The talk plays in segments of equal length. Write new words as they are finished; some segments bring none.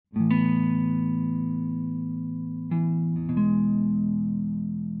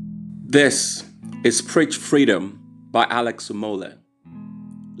This is Preach Freedom by Alex Umole.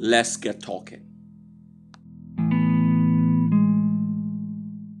 Let's get talking.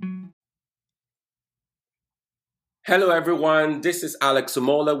 Hello, everyone. This is Alex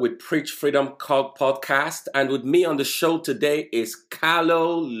Umole with Preach Freedom Podcast. And with me on the show today is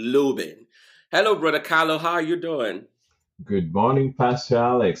Carlo Lubin. Hello, Brother Carlo. How are you doing? Good morning, Pastor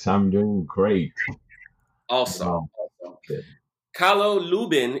Alex. I'm doing great. Awesome. Wow. Awesome. Good. Carlo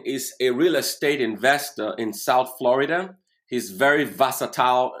Lubin is a real estate investor in South Florida. He's very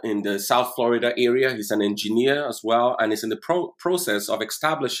versatile in the South Florida area. He's an engineer as well, and is in the process of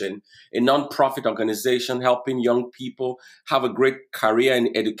establishing a nonprofit organization helping young people have a great career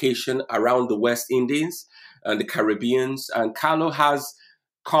in education around the West Indies and the Caribbeans. And Carlo has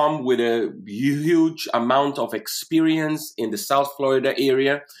come with a huge amount of experience in the South Florida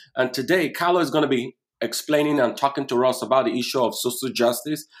area. And today, Carlo is going to be explaining and talking to us about the issue of social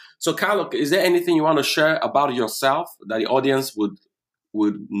justice. So, Carlo, is there anything you want to share about yourself that the audience would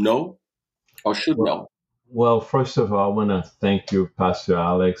know or should Well, know? first of all, I want to thank you, Pastor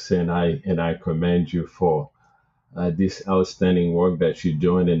Alex, and I commend you for this outstanding work that you're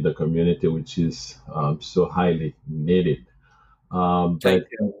doing in the community, which is so highly needed. Thank But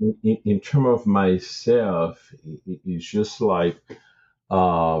in terms of myself, it's just like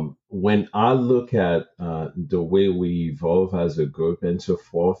when I look at the way we evolve as a group and so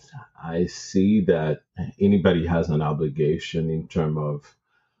forth, I see that anybody has an obligation in terms of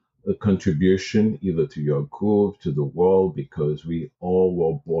a contribution either to your group, to the world, because we all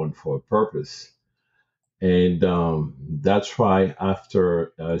were born for a purpose. And that's why,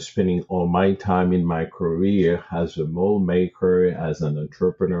 after spending all my time in my career as a mold maker, as an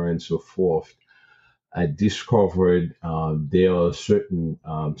entrepreneur, and so forth, I discovered there are certain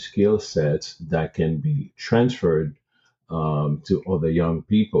skill sets that can be transferred to other young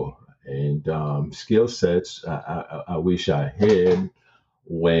people. And skill sets I wish I had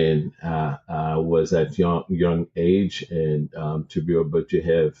when I was at young age, and to be able to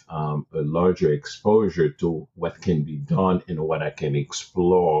have a larger exposure to what can be done and what I can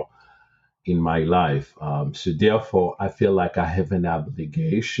explore in my life. So therefore, I feel like I have an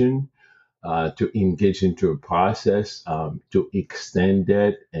obligation to engage into a process, to extend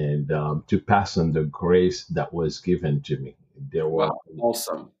it, and to pass on the grace that was given to me. There were, Wow,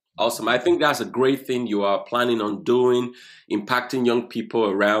 awesome. Awesome. I think that's a great thing you are planning on doing, impacting young people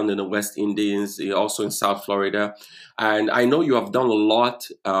around in the West Indies, also in South Florida. And I know you have done a lot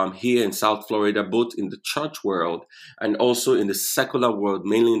here in South Florida, both in the church world and also in the secular world,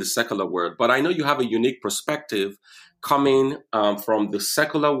 mainly in the secular world. But I know you have a unique perspective coming from the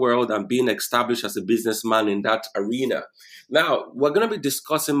secular world and being established as a businessman in that arena. Now, we're going to be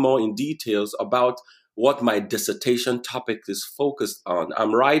discussing more in details about what my dissertation topic is focused on.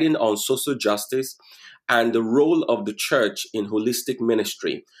 I'm writing on social justice and the role of the church in holistic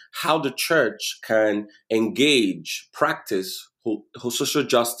ministry, how the church can engage, practice social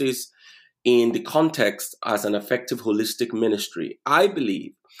justice in the context as an effective holistic ministry. I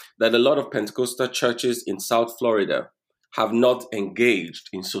believe that a lot of Pentecostal churches in South Florida have not engaged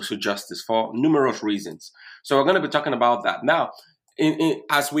in social justice for numerous reasons. So we're going to be talking about that. Now,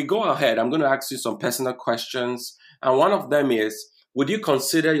 as we go ahead, I'm going to ask you some personal questions. And one of them is, would you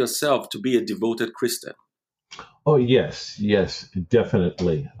consider yourself to be a devoted Christian? oh, yes, yes,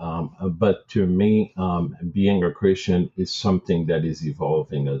 definitely. But to me, being a Christian is something that is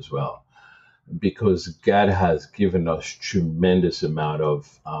evolving as well, because God has given us tremendous amount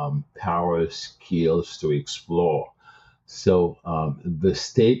of power, skills to explore. So the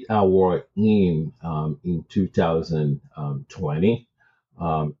state I were in 2020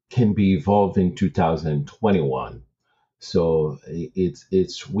 can be evolved in 2021. So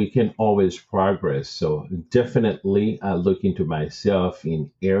it's we can always progress. So definitely, I look into myself in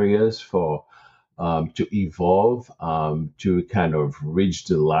areas for to evolve, to kind of reach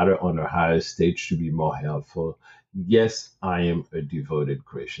the ladder on a higher stage to be more helpful. Yes, I am a devoted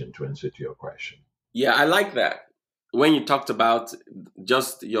Christian, to answer to your question. Yeah, I like that. When you talked about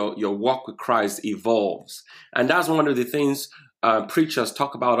just your walk with Christ evolves. And that's one of the things preachers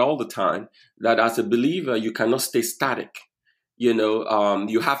talk about all the time, that as a believer, you cannot stay static.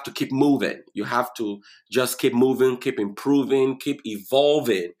 You have to keep moving. You have to just keep moving, keep improving, keep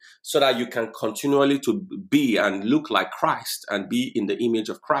evolving so that you can continually to be and look like Christ and be in the image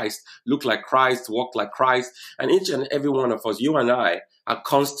of Christ, look like Christ, walk like Christ. And each and every one of us, you and I, are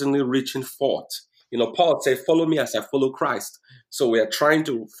constantly reaching forth. Paul said, follow me as I follow Christ. So we are trying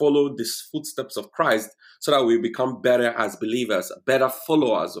to follow these footsteps of Christ so that we become better as believers, better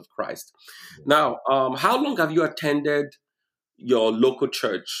followers of Christ. Now, how long have you attended your local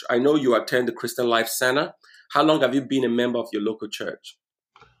church? I know you attend the Christian Life Center. How long have you been a member of your local church?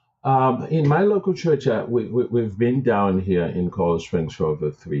 In my local church, we've been down here in Coral Springs for over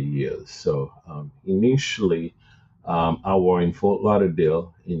 3 years. So initially, I were in Fort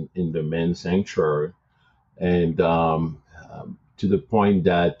Lauderdale in the men's sanctuary, and to the point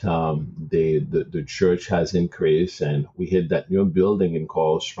that the church has increased, and we hit that new building in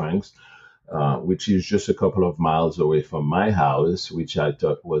Coral Springs, which is just a couple of miles away from my house, which I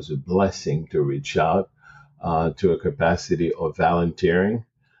thought was a blessing to reach out to a capacity of volunteering.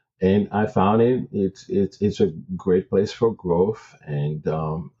 And I found it's a great place for growth, and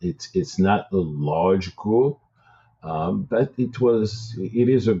it's not a large group, but it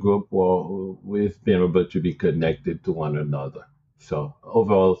is a group where we've been able to be connected to one another. So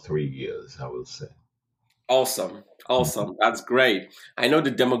overall, 3 years, I will say. Awesome. Awesome. That's great. I know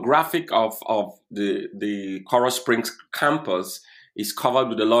the demographic of the Coral Springs campus is covered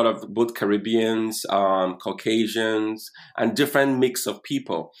with a lot of both Caribbeans, Caucasians, and different mix of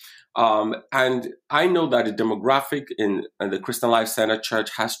people. And I know that the demographic in the Christian Life Center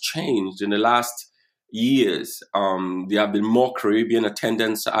Church has changed in the last years. There have been more Caribbean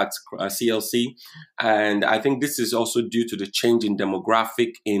attendance at CLC, and I think this is also due to the change in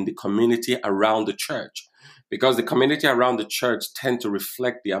demographic in the community around the church, because the community around the church tend to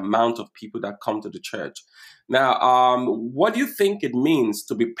reflect the amount of people that come to the church. Now, what do you think it means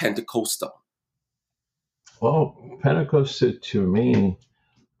to be Pentecostal? Well, Pentecostal to me,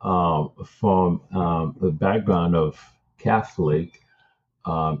 from a background of Catholic,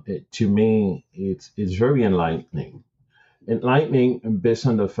 to me, it's very enlightening. Enlightening based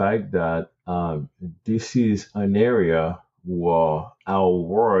on the fact that this is an area where our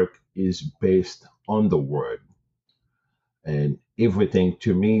work is based on the word, and everything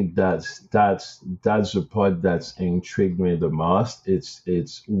to me that's the part that's intrigued me the most.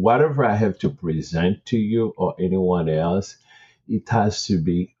 It's whatever I have to present to you or anyone else, it has to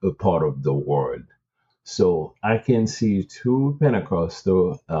be a part of the word. So I can see through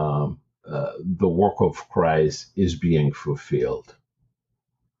Pentecostal, the work of Christ is being fulfilled.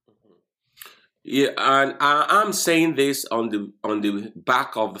 Yeah, and I'm saying this on the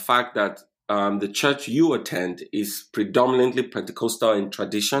back of the fact that the church you attend is predominantly Pentecostal in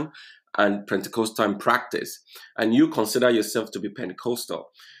tradition and Pentecostal in practice, and you consider yourself to be Pentecostal.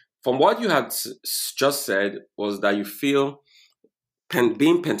 From what you had just said was that you feel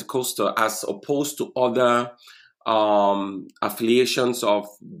being Pentecostal as opposed to other affiliations of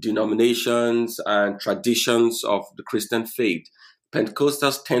denominations and traditions of the Christian faith.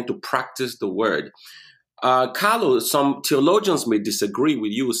 Pentecostals tend to practice the word. Carlo, some theologians may disagree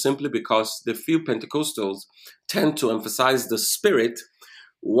with you simply because they feel Pentecostals tend to emphasize the spirit,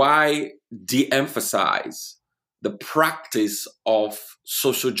 why de emphasize the practice of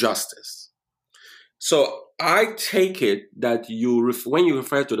social justice. So I take it that when you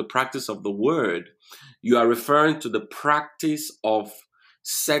refer to the practice of the word, you are referring to the practice of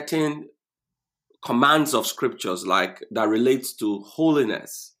certain commands of scriptures like that relates to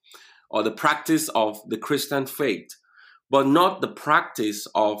holiness or the practice of the Christian faith, but not the practice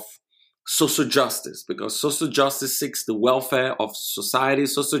of social justice, because social justice seeks the welfare of society.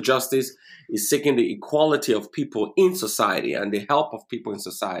 Social justice is seeking the equality of people in society and the help of people in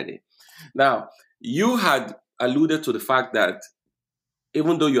society. Now, you had alluded to the fact that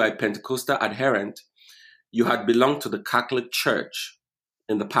even though you are a Pentecostal adherent, you had belonged to the Catholic Church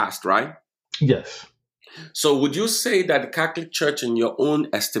in the past, right? Yes. So would you say that the Catholic Church, in your own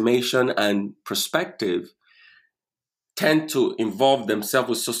estimation and perspective, tend to involve themselves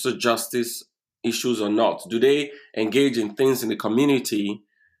with social justice issues or not? Do they engage in things in the community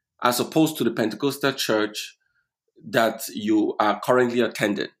as opposed to the Pentecostal Church that you are currently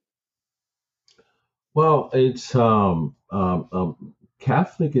attending? Well, it's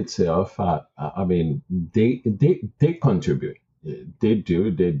Catholic itself. I mean, they contribute. They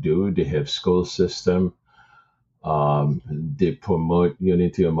do. They have school system. They promote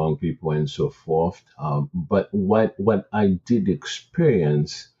unity among people and so forth. But what I did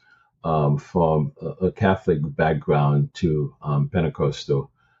experience from a Catholic background to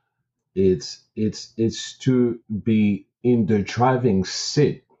Pentecostal, it's to be in the driving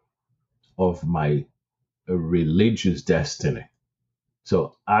seat of my religious destiny.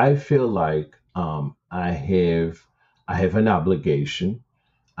 So I feel like I have an obligation,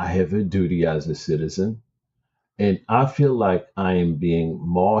 I have a duty as a citizen, and I feel like I am being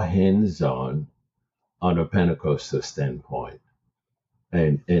more hands on a Pentecostal standpoint.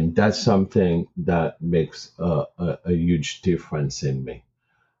 And that's something that makes a huge difference in me.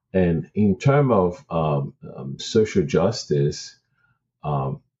 And in terms of social justice,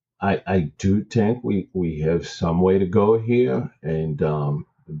 Um, I do think we have some way to go here, and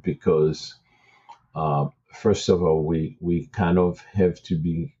because first of all, we kind of have to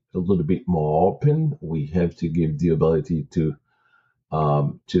be a little bit more open. We have to give the ability to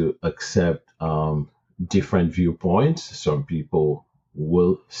accept different viewpoints. Some people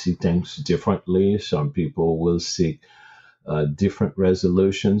will see things differently. Some people will seek different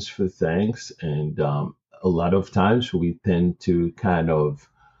resolutions for things. And a lot of times we tend to kind of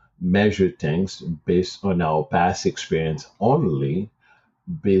measure things based on our past experience only,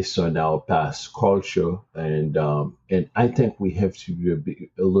 based on our past culture, and I think we have to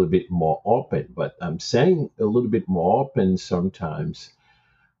be a little bit more open. But I'm saying a little bit more open sometimes.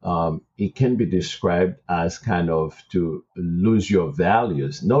 It can be described as kind of to lose your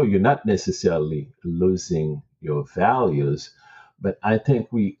values. No, you're not necessarily losing your values, but I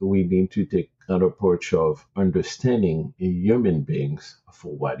think we need to take an approach of understanding human beings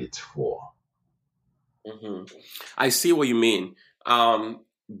for what it's for. Hmm. I see what you mean.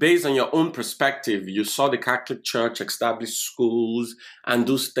 Based on your own perspective, you saw the Catholic Church establish schools and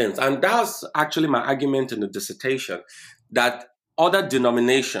those things. And that's actually my argument in the dissertation, that other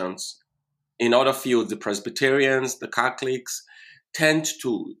denominations in other fields, the Presbyterians, the Catholics, tend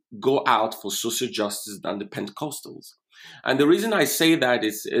to go out for social justice than the Pentecostals. And the reason I say that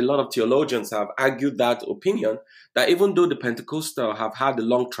is a lot of theologians have argued that opinion, that even though the Pentecostal have had a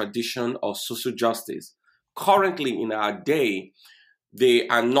long tradition of social justice, currently in our day, they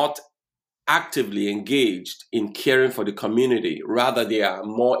are not actively engaged in caring for the community. Rather, they are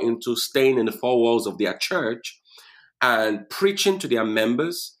more into staying in the four walls of their church and preaching to their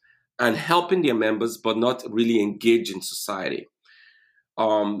members and helping their members, but not really engage in society.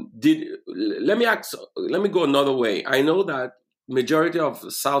 Did let me ask, let me go another way. I know that majority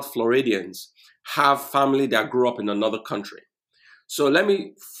of South Floridians have family that grew up in another country. So let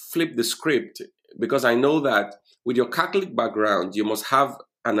me flip the script, because I know that with your Catholic background, you must have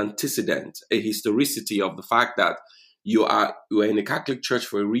an antecedent, a historicity of the fact that you are in a Catholic church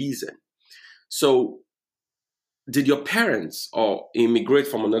for a reason. So did your parents or immigrate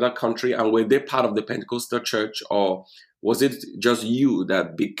from another country, and were they part of the Pentecostal church, or was it just you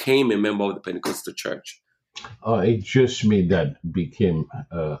that became a member of the Pentecostal church? It just me that became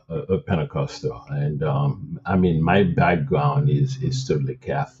a Pentecostal, and I mean my background is totally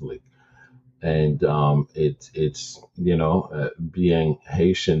Catholic, and it's being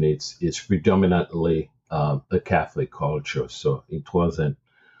Haitian, it's predominantly a Catholic culture, so it wasn't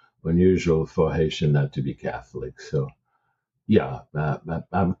unusual for Haitian not to be Catholic. So yeah,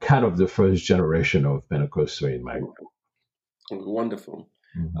 I'm kind of the first generation of Pentecostal in my group. Wonderful.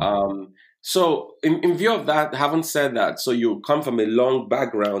 Mhm. So, in view of that, having said that, so you come from a long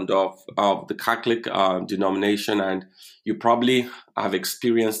background of the Catholic denomination, and you probably have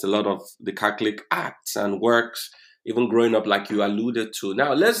experienced a lot of the Catholic acts and works, even growing up, like you alluded to.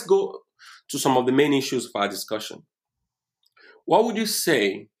 Now, let's go to some of the main issues of our discussion. What would you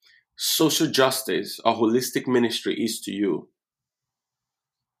say social justice or holistic ministry is to you?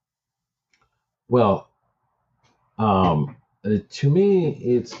 Well, to me,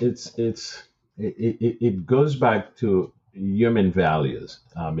 it goes back to human values.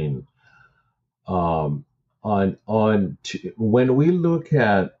 I mean, um, when we look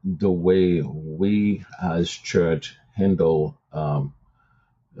at the way we as church handle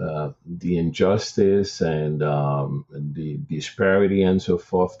the injustice and the disparity and so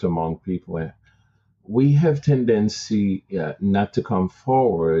forth among people, we have tendency not to come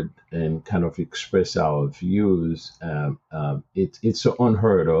forward and kind of express our views. It's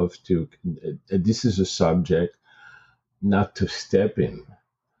unheard of to. This is a subject not to step in.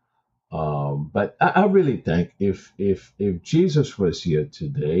 But I really think if Jesus was here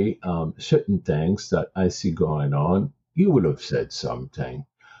today, certain things that I see going on, he would have said something.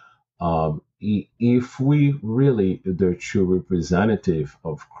 If we really the true representative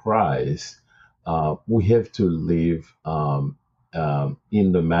of Christ, we have to live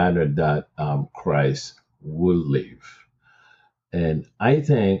in the manner that Christ will live. And I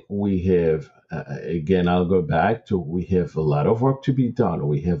think we have, again, I'll go back to we have a lot of work to be done.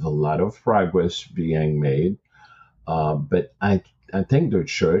 We have a lot of progress being made. But I think the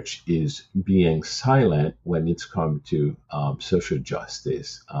church is being silent when it's come to social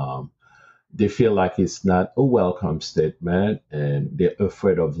justice. They feel like it's not a welcome statement, and they're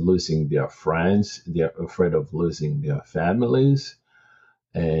afraid of losing their friends. They're afraid of losing their families,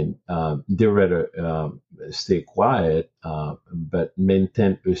 and they rather stay quiet, but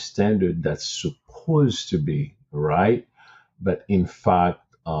maintain a standard that's supposed to be right, but in fact,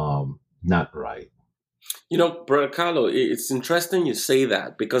 not right. Brother Carlo, it's interesting you say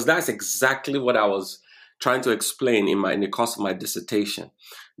that because that's exactly what I was trying to explain in the course of my dissertation.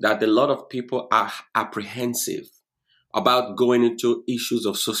 That a lot of people are apprehensive about going into issues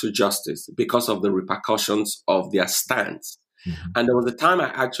of social justice because of the repercussions of their stance. Mhm. And there was a time I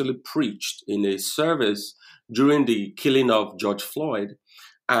actually preached in a service during the killing of George Floyd,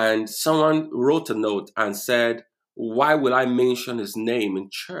 and someone wrote a note and said, "Why will I mention his name in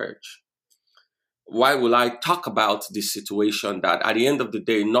church? Why will I talk about this situation that at the end of the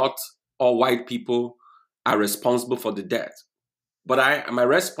day, not all white people are responsible for the death?" But my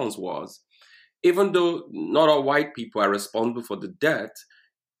response was, even though not all white people are responsible for the death,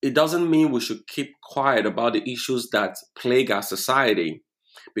 it doesn't mean we should keep quiet about the issues that plague our society.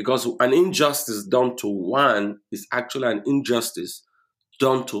 Because an injustice done to one is actually an injustice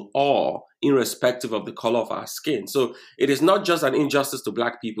done to all, irrespective of the color of our skin. So it is not just an injustice to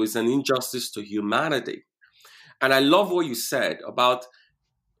black people, it's an injustice to humanity. And I love what you said about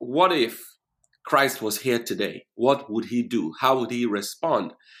what if Christ was here today? What would he do? How would he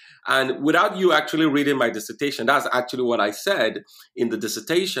respond? And without you actually reading my dissertation, that's actually what I said in the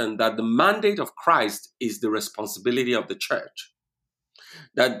dissertation, that the mandate of Christ is the responsibility of the church.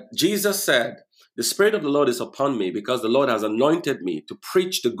 That Jesus said, "The Spirit of the Lord is upon me because the Lord has anointed me to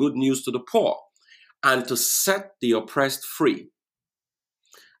preach the good news to the poor and to set the oppressed free."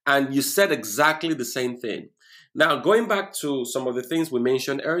 And you said exactly the same thing. Now, going back to some of the things we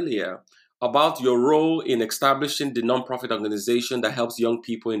mentioned earlier about your role in establishing the nonprofit organization that helps young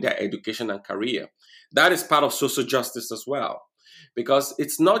people in their education and career, that is part of social justice as well. Because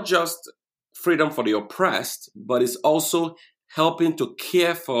it's not just freedom for the oppressed, but it's also helping to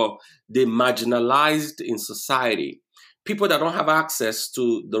care for the marginalized in society. People that don't have access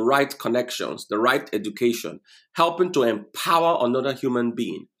to the right connections, the right education, helping to empower another human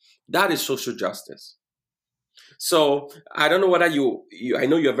being. That is social justice. So I don't know whether I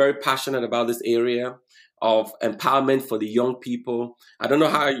know you're very passionate about this area of empowerment for the young people. I don't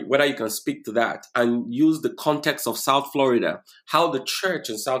know whether you can speak to that and use the context of South Florida, how the church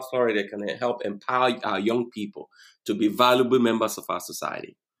in South Florida can help empower our young people to be valuable members of our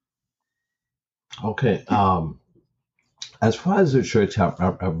society. Okay. As far as the church,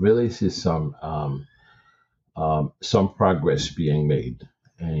 I really see some progress being made.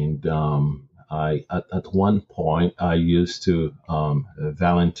 And at one point, I used to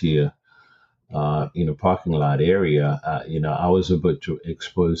volunteer in a parking lot area. I was able to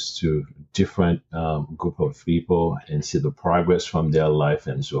expose to different group of people and see the progress from their life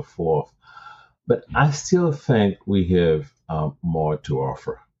and so forth. But I still think we have more to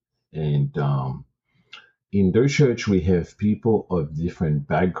offer. And in the church, we have people of different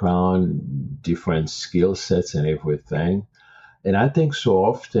background, different skill sets, and everything. And I think so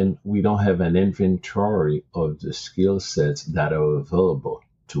often we don't have an inventory of the skill sets that are available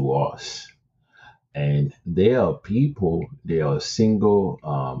to us. And there are people, they are single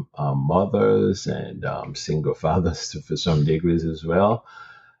mothers and single fathers to some degrees as well.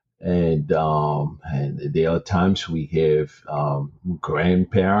 And there are times we have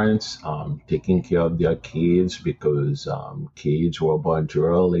grandparents taking care of their kids because kids were born too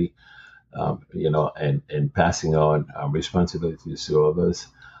early, and passing on responsibilities to others.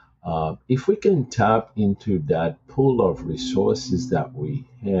 If we can tap into that pool of resources that we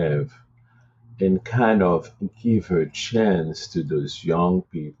have and kind of give a chance to those young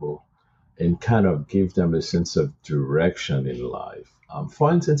people and kind of give them a sense of direction in life.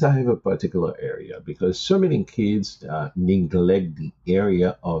 For instance, I have a particular area because so many kids neglect the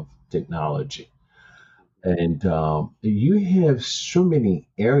area of technology. And you have so many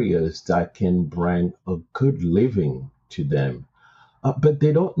areas that can bring a good living to them. But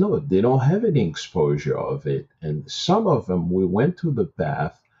they don't know, they don't have any exposure of it. And some of them, we went to the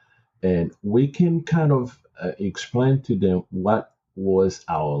path and we can kind of explain to them what was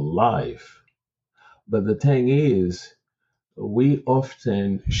our life. But the thing is, we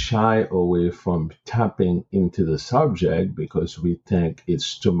often shy away from tapping into the subject because we think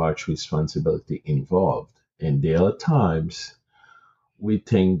it's too much responsibility involved. And there are times we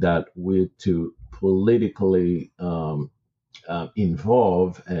think that we're too politically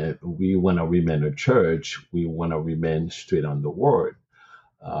involved and we want to remain a church, we want to remain straight on the word.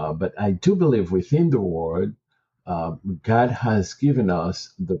 But I do believe within the word, God has given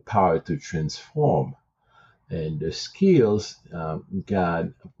us the power to transform and the skills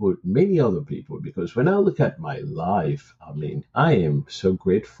God put many other people. Because when I look at my life, I mean, I am so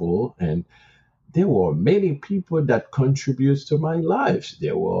grateful, and there were many people that contributes to my life.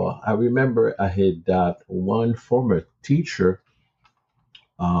 I remember I had that one former teacher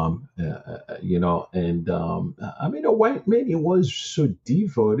And I mean, a white man, he was so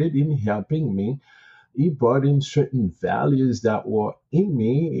devoted in helping me. He brought in certain values that were in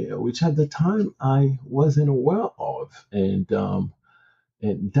me, which at the time I wasn't aware of. And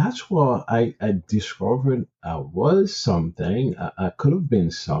that's where I discovered I was something. I could have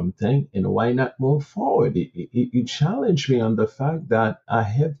been something, and why not move forward? It challenged me on the fact that I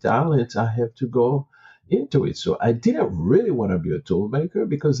have talent, I have to go into it. So I didn't really want to be a toolmaker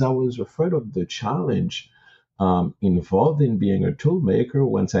because I was afraid of the challenge involved in being a toolmaker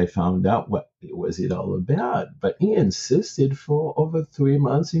once I found out what it was it all about. But he insisted for over 3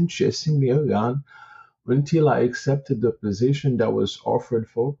 months in chasing me around until I accepted the position that was offered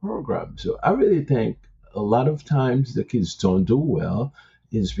for a program. So I really think a lot of times the kids don't do well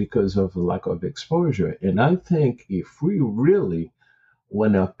is because of lack of exposure. And I think if we really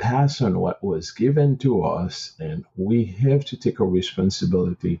want to pass on what was given to us, and we have to take a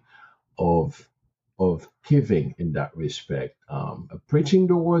responsibility of giving in that respect. Preaching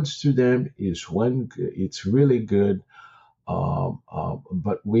the words to them is it's really good,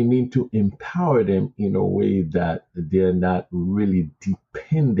 but we need to empower them in a way that they're not really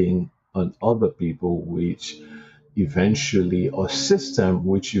depending on other people, which eventually, or system,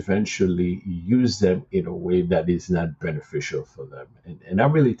 which eventually use them in a way that is not beneficial for them. And I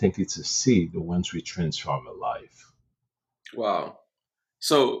really think it's a seed once we transform a life. Wow.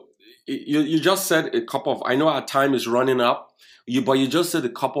 So you just said a couple of, I know our time is running up, but you just said a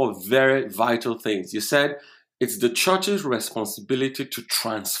couple of very vital things. You said it's the church's responsibility to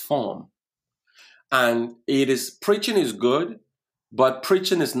transform. And it is, preaching is good, but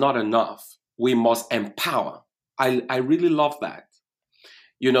preaching is not enough. We must empower. I really love that.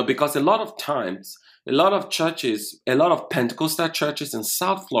 Because a lot of times, a lot of churches, a lot of Pentecostal churches in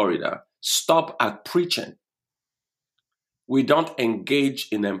South Florida stop at preaching. We don't engage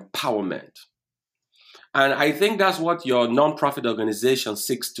in empowerment. And I think that's what your nonprofit organization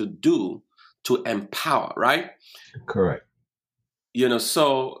seeks to do, to empower, right? Correct.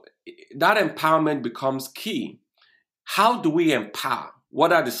 So that empowerment becomes key. How do we empower?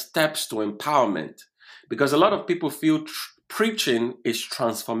 What are the steps to empowerment? Because a lot of people feel preaching is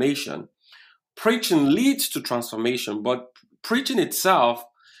transformation. Preaching leads to transformation, but preaching itself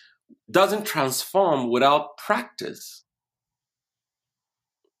doesn't transform without practice.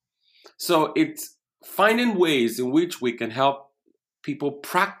 So it's finding ways in which we can help people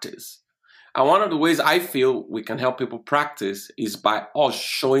practice. And one of the ways I feel we can help people practice is by us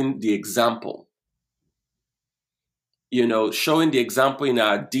showing the example. Showing the example in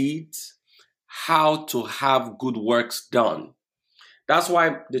our deeds, how to have good works done. That's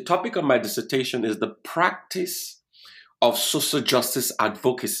why the topic of my dissertation is the practice of social justice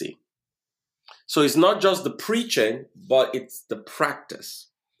advocacy. So it's not just the preaching, but it's the practice.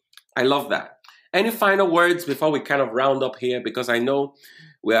 I love that. Any final words before we kind of round up here? Because I know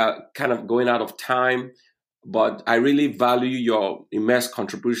we are kind of going out of time, but I really value your immense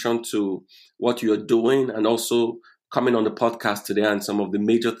contribution to what you're doing and also coming on the podcast today and some of the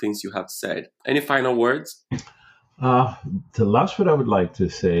major things you have said. Any final words? Uh, the last word I would like to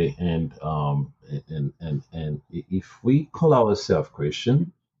say, and if we call ourselves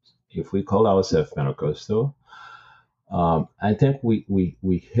Christian, if we call ourselves Pentecostal, I think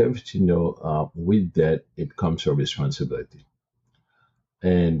we have to know with that it comes a responsibility.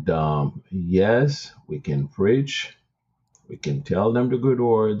 And yes, we can preach, we can tell them the good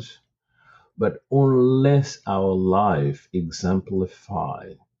words, but unless our life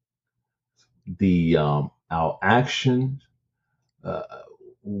exemplify the our actions, uh,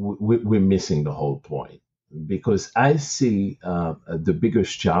 we're missing the whole point. Because I see the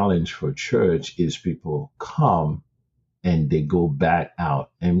biggest challenge for church is people come and they go back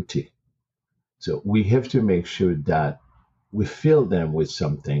out empty. So we have to make sure that we fill them with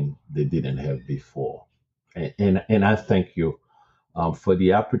something they didn't have before. And I thank you for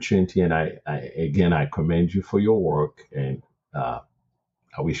the opportunity. And I commend you for your work. And I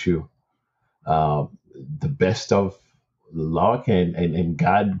wish you uh, the best of luck, and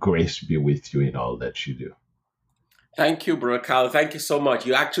God grace be with you in all that you do. Thank you, Brother Carl. Thank you so much.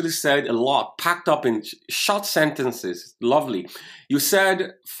 You actually said a lot, packed up in short sentences. Lovely. You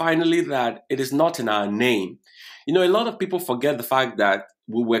said finally that it is not in our name. A lot of people forget the fact that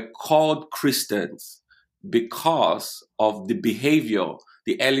we were called Christians because of the behavior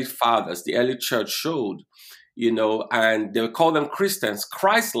the early fathers, the early church showed, and they call them Christians,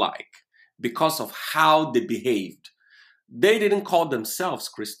 Christ-like, because of how they behaved. They didn't call themselves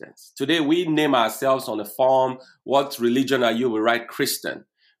Christians. Today, we name ourselves on a form. What religion are you? We write Christian.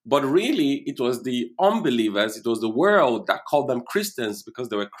 But really, it was the unbelievers, it was the world that called them Christians because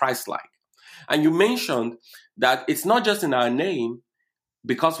they were Christ like. And you mentioned that it's not just in our name,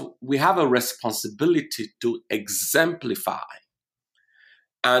 because we have a responsibility to exemplify.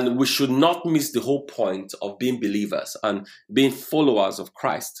 And we should not miss the whole point of being believers and being followers of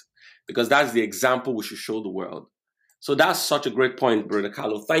Christ, because that's the example we should show the world. So that's such a great point, Brother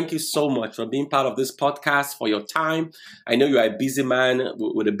Carlo. Thank you so much for being part of this podcast, for your time. I know you are a busy man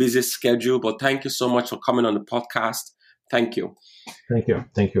with a busy schedule, but thank you so much for coming on the podcast. Thank you. Thank you.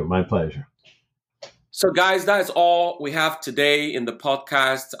 Thank you. My pleasure. So, guys, that is all we have today in the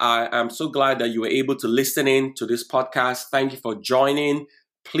podcast. I am so glad that you were able to listen in to this podcast. Thank you for joining.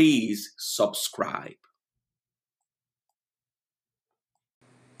 Please subscribe.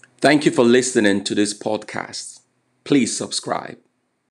 Thank you for listening to this podcast. Please subscribe.